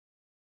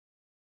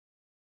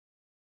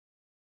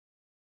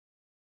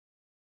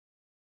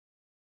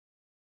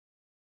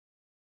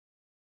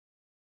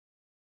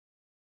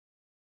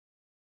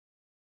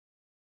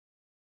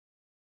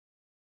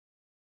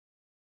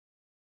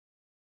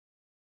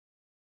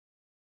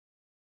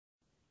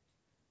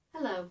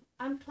Hello,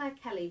 I'm Claire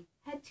Kelly,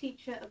 head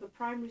teacher of a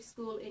primary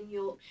school in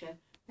Yorkshire.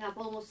 We have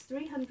almost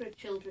 300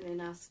 children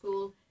in our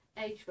school,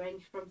 age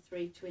range from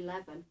 3 to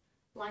 11.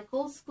 Like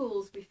all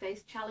schools, we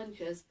face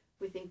challenges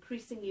with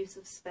increasing use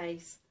of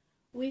space.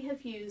 We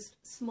have used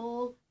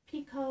small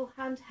Pico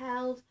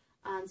handheld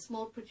and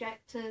small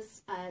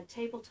projectors,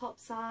 tabletop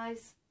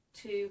size,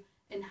 to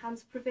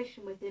enhance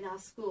provision within our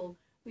school.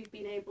 We've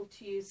been able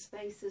to use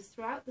spaces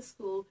throughout the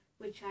school,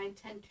 which I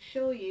intend to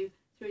show you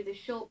through this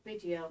short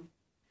video.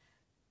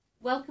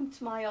 Welcome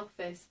to my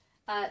office.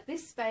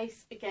 This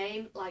space,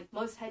 again, like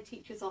most head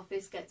teachers'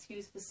 office, gets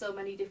used for so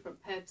many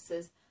different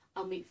purposes.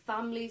 I'll meet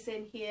families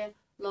in here,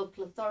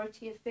 local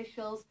authority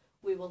officials.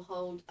 We will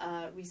hold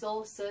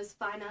resources,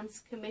 finance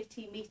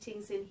committee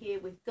meetings in here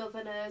with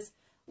governors.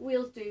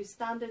 We'll do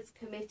standards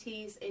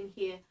committees in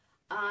here.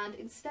 And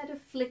instead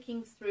of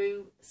flicking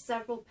through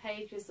several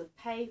pages of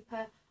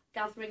paper,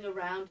 gathering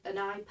around an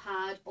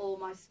iPad or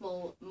my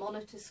small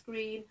monitor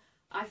screen,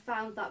 I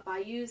found that by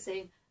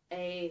using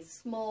a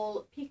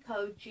small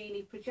Pico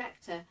Genie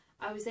projector,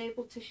 I was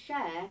able to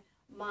share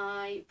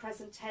my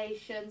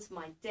presentations,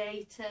 my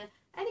data,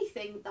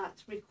 anything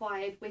that's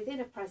required within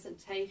a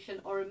presentation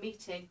or a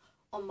meeting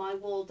on my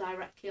wall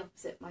directly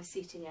opposite my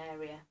seating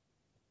area.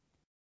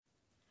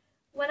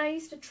 When I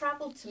used to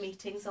travel to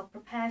meetings or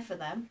prepare for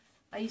them,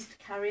 I used to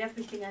carry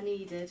everything I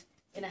needed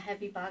in a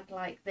heavy bag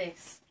like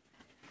this.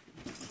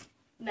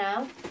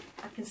 Now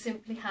I can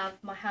simply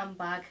have my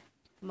handbag,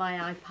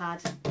 my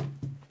iPad,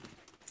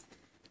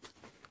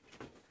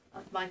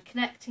 my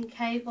connecting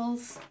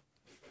cables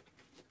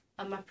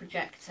and my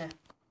projector.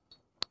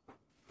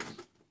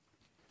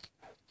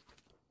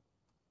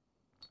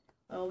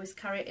 I always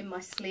carry it in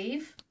my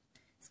sleeve.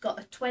 It's got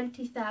a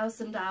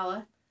 20,000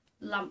 hour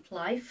lamp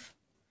life,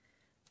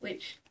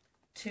 which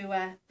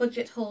to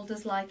budget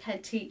holders like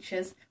head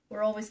teachers,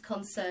 we're always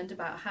concerned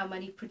about how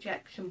many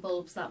projection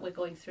bulbs that we're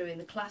going through in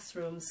the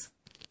classrooms.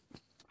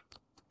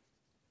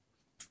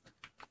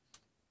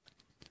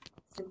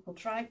 Simple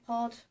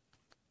tripod.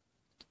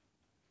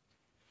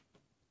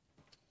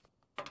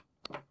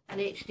 An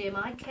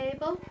HDMI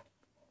cable,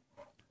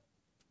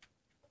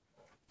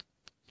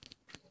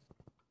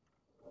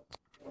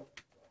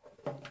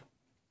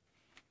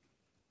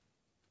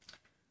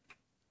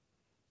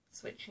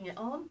 switching it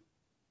on,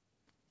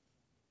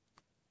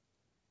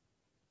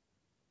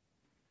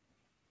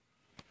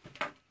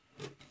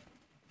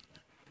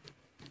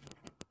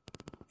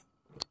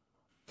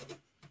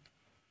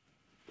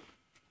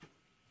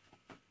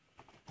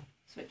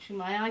 switching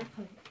my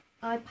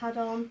iPad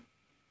on,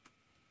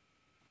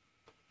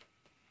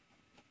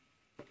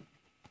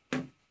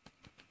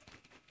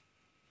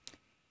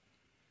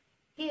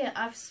 here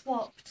I've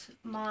swapped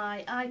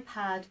my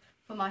iPad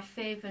for my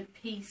favoured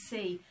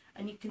PC,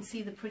 and you can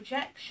see the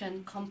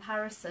projection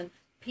comparison.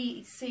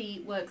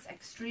 PC works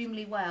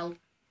extremely well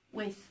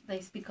with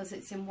this because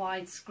it's in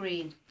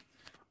widescreen.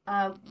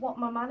 What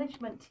my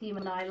management team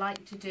and I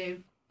like to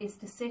do is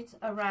to sit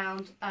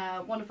around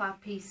one of our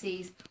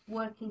PCs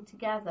working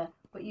together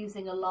but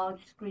using a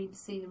large screen to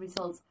see the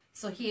results.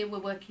 So here we're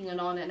working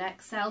on an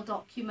Excel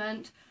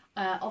document.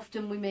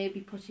 Often we may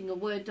be putting a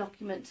Word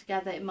document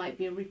together. It might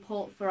be a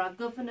report for our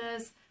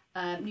governors,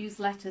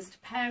 newsletters to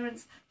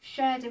parents,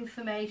 shared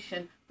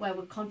information where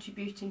we're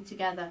contributing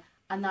together,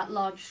 and that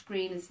large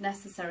screen is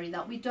necessary,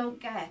 that we don't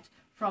get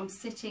from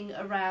sitting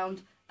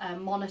around a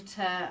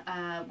monitor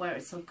where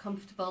it's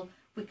uncomfortable.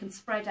 We can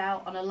spread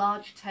out on a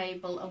large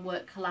table and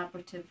work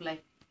collaboratively.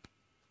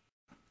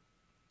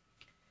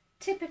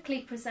 Typically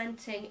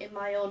presenting in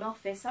my own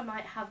office, I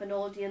might have an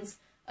audience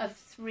of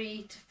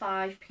 3 to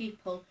 5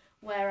 people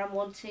where I'm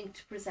wanting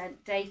to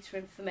present data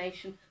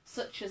information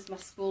such as my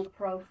school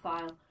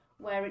profile,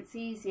 where it's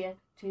easier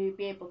to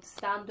be able to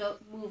stand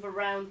up, move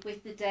around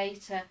with the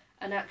data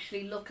and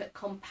actually look at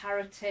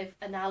comparative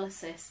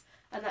analysis,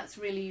 and that's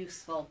really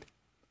useful.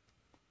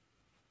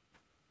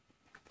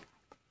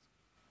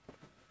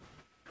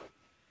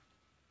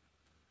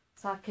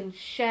 So I can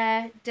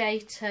share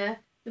data.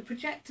 The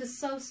projector's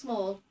so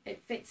small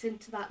it fits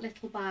into that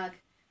little bag,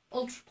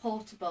 ultra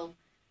portable.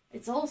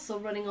 It's also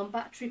running on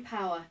battery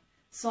power,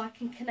 so I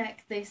can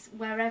connect this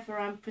wherever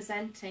I'm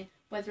presenting,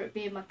 whether it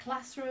be in my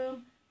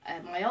classroom,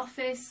 my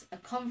office, a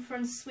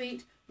conference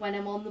suite, when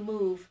I'm on the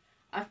move.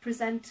 I've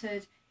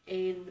presented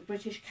in the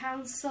British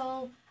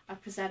Council, I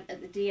present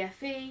at the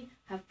DFE,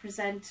 have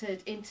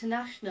presented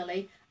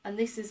internationally, and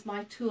this is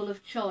my tool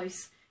of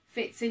choice.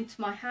 Fits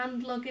into my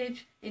hand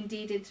luggage,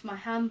 indeed into my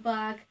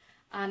handbag,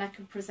 and I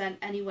can present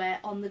anywhere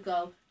on the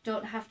go.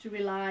 Don't have to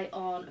rely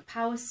on a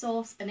power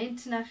source, an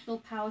international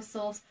power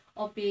source,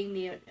 or being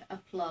near a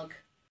plug.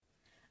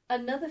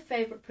 Another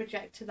favourite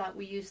projector that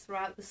we use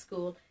throughout the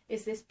school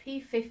is this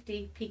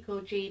P50 Pico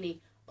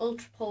Genie,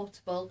 ultra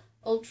portable,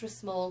 ultra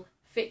small,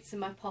 fits in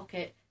my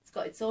pocket. It's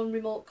got its own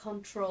remote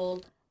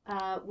control,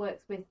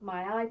 works with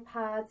my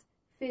iPads,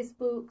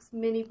 Fizzbooks,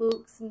 mini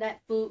books,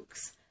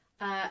 netbooks,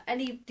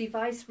 any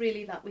device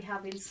really that we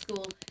have in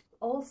school.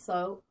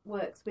 Also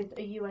works with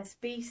a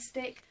USB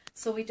stick,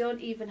 so we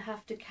don't even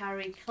have to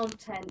carry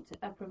content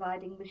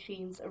providing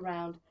machines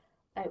around.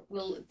 it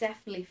will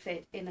definitely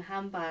fit in a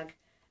handbag.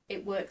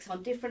 It works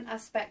on different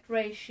aspect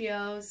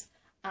ratios,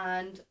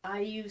 and I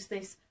use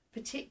this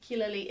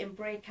particularly in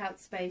breakout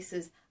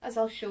spaces, as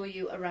I'll show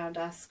you around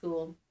our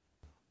school.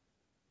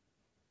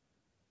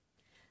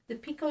 The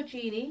Pico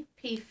Genie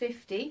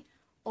P50,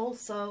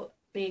 also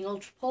being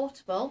ultra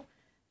portable,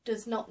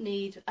 does not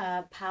need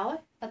power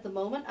at the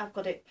moment. I've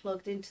got it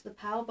plugged into the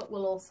power, but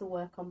will also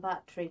work on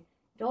battery.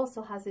 It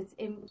also has its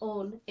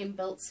own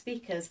inbuilt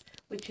speakers,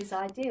 which is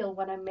ideal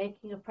when I'm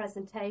making a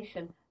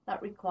presentation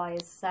that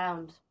requires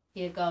sound.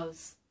 Here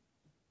goes.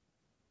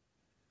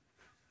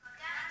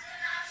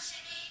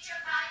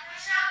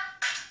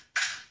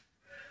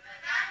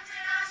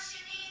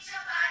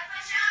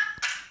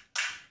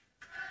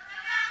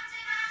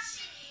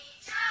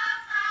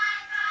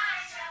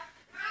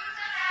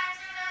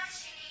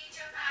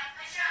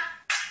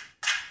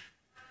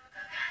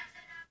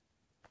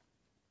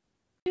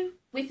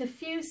 With a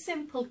few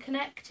simple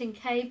connecting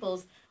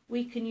cables,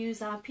 we can use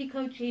our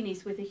Pico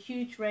Genies with a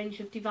huge range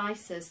of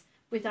devices.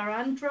 With our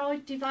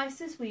Android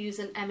devices, we use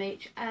an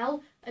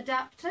MHL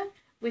adapter.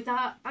 With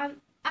our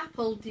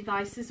Apple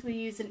devices, we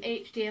use an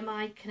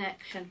HDMI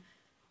connection.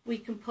 We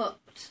can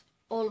put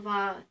all of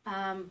our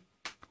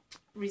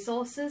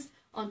resources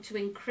onto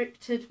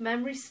encrypted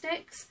memory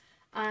sticks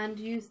and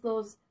use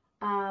those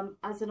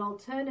as an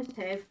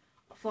alternative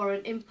for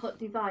an input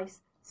device.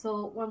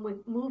 So when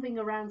we're moving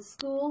around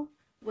school,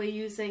 we're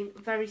using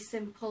very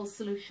simple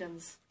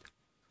solutions.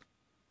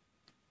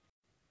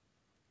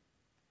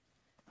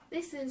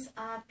 This is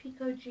our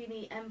Pico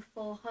Genie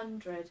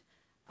M400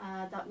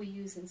 that we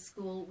use in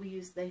school. We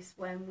use this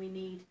when we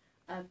need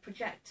a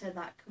projector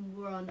that can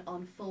run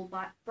on full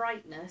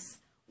brightness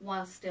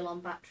while still on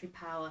battery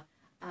power.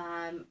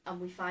 And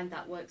we find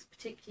that works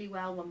particularly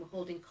well when we're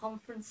holding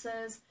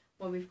conferences,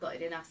 when we've got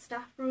it in our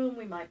staff room.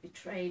 We might be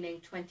training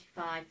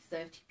 25,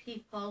 30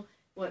 people.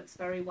 Works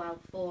very well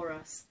for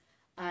us.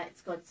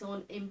 It's got its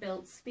own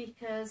inbuilt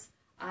speakers,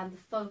 and the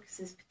focus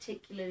is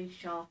particularly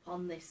sharp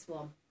on this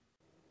one.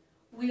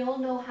 We all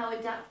know how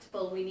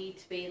adaptable we need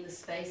to be in the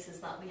spaces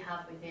that we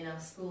have within our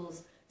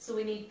schools, so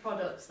we need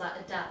products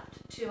that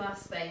adapt to our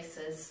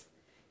spaces.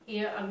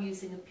 Here I'm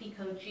using a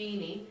Pico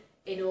Genie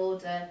in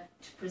order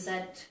to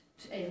present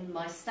in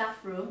my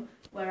staff room,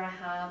 where I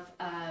have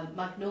a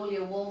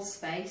magnolia wall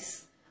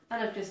space,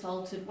 and I've just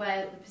altered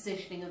where the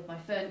positioning of my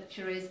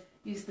furniture is,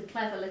 used the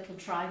clever little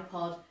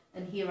tripod,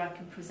 and here I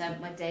can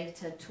present my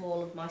data to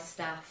all of my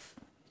staff.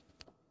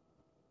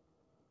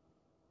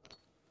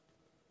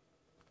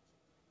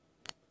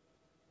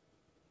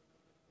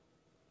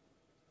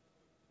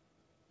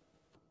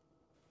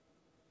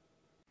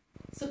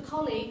 So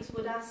colleagues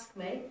would ask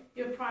me,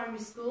 you're a primary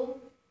school,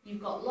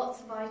 you've got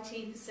lots of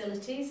IT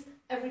facilities,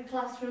 every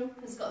classroom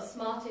has got a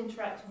smart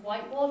interactive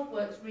whiteboard,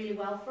 works really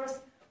well for us.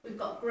 We've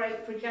got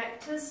great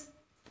projectors.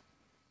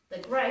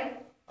 They're great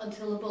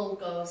until the bulb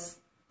goes.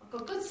 I've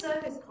got a good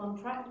service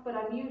contract, but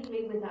I'm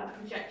usually without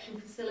projection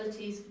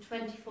facilities for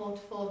 24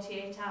 to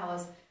 48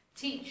 hours.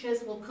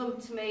 Teachers will come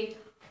to me,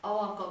 oh,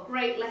 I've got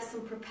great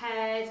lesson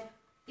prepared.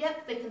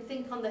 Yep, they can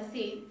think on their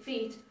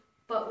feet,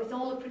 but with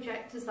all the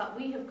projectors that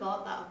we have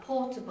got that are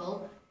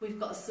portable, we've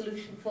got a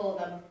solution for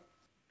them.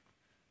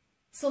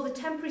 So the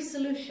temporary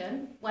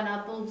solution, when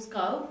our bulbs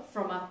go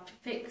from our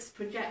fixed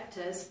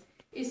projectors,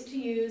 is to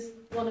use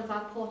one of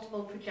our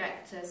portable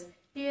projectors.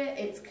 Here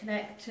it's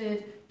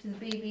connected to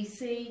the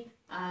BBC,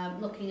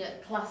 looking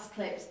at class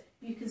clips.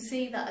 You can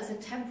see that as a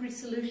temporary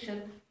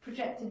solution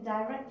projected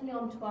directly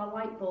onto our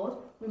whiteboard.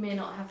 We may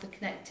not have the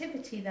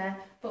connectivity there,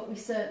 but we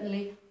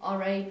certainly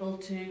are able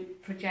to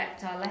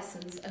project our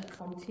lessons and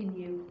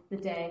continue the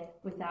day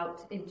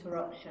without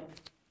interruption.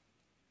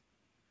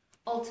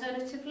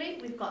 Alternatively,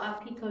 we've got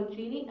our Pico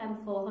Genie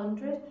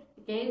M400.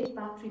 Again,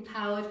 battery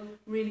powered,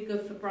 really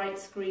good for bright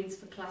screens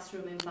for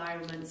classroom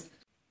environments.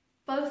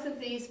 Both of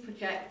these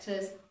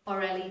projectors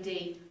are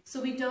LED,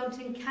 so we don't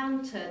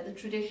encounter the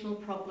traditional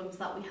problems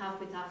that we have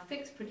with our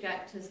fixed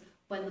projectors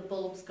when the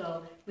bulbs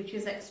go, which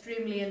is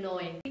extremely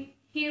annoying.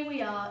 Here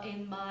we are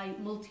in my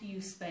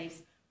multi-use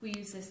space. We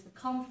use this for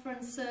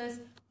conferences,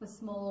 for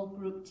small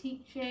group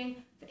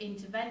teaching, for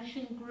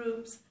intervention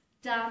groups,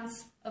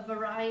 dance, a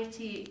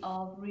variety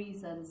of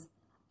reasons.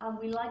 And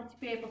we like to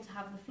be able to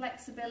have the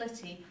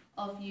flexibility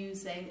of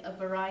using a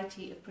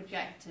variety of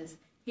projectors.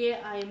 Here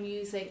I am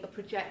using a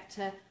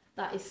projector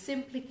that is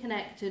simply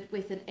connected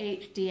with an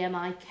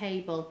HDMI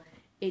cable.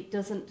 It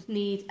doesn't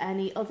need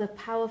any other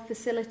power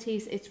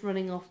facilities, it's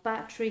running off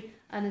battery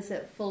and is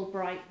at full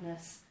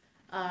brightness.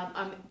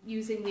 I'm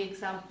using the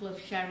example of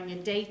sharing a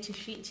data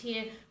sheet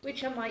here,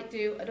 which I might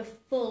do at a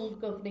full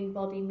governing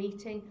body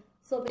meeting.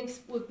 So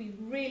this would be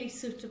really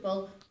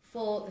suitable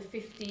for the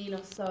 15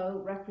 or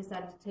so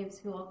representatives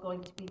who are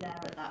going to be there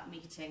at that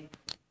meeting.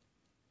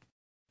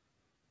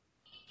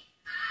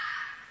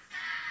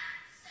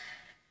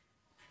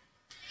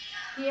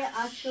 Here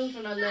our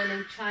children are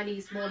learning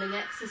Chinese morning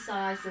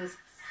exercises.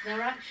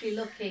 They're actually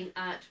looking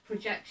at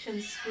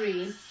projection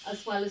screen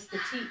as well as the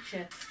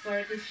teacher, where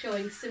it is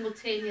showing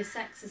simultaneous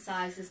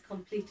exercises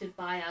completed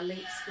by our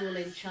linked school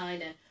in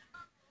China.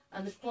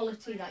 and the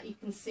quality that you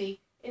can see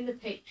in the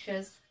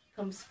pictures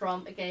comes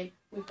from, again,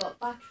 we've got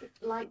battery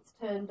lights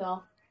turned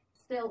off,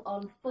 still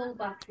on full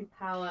battery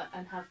power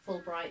and have full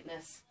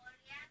brightness.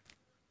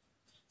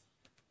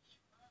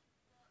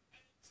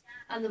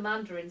 And the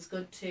Mandarin's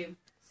good too.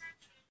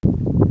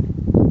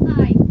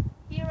 Hi,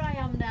 here I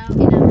am now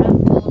in our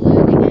outdoor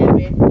learning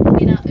area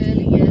in our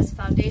early years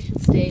foundation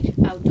stage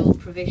outdoor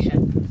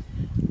provision.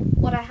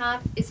 What I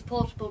have is a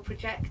portable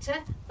projector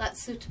that's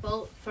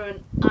suitable for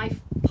an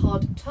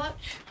iPod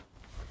Touch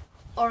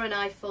or an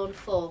iPhone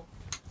 4.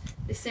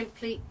 They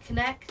simply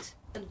connect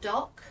and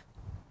dock,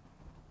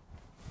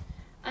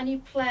 and you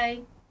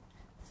play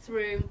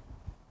through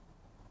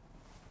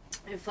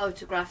in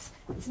photographs.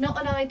 It's not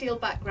an ideal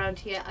background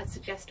here. I'd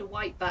suggest a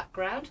white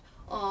background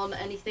on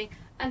anything,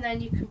 and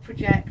then you can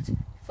project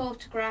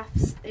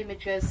photographs,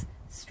 images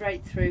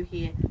straight through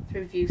here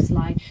through View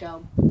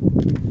Slideshow.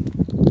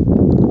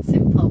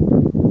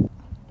 Simple.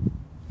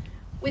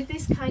 With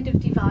this kind of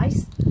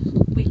device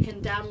we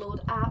can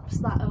download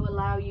apps that will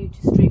allow you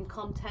to stream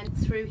content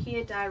through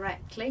here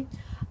directly,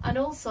 and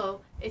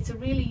also it's a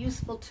really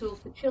useful tool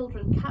for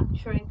children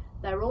capturing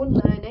their own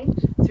learning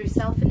through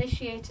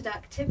self-initiated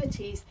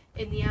activities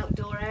in the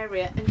outdoor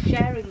area and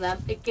sharing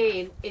them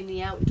again in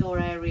the outdoor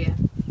area.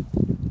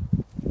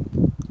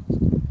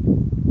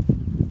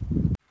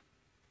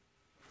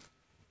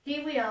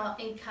 Here we are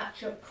in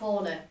Catch-Up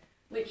Corner,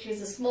 which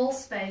is a small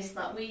space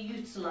that we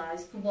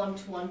utilise for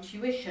one-to-one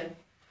tuition.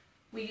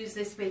 We use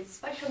this with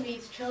special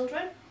needs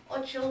children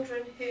or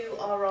children who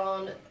are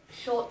on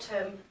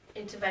short-term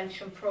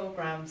intervention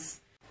programmes.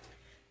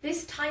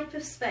 This type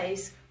of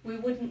space we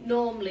wouldn't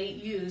normally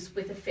use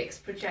with a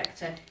fixed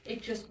projector.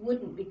 It just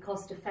wouldn't be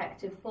cost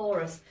effective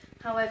for us.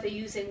 However,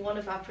 using one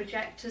of our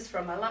projectors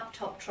from our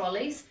laptop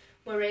trolleys,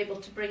 we're able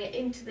to bring it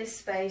into this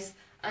space,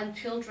 and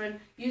children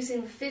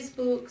using the phys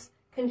books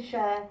can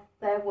share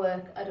their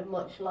work at a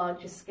much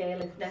larger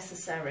scale if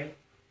necessary.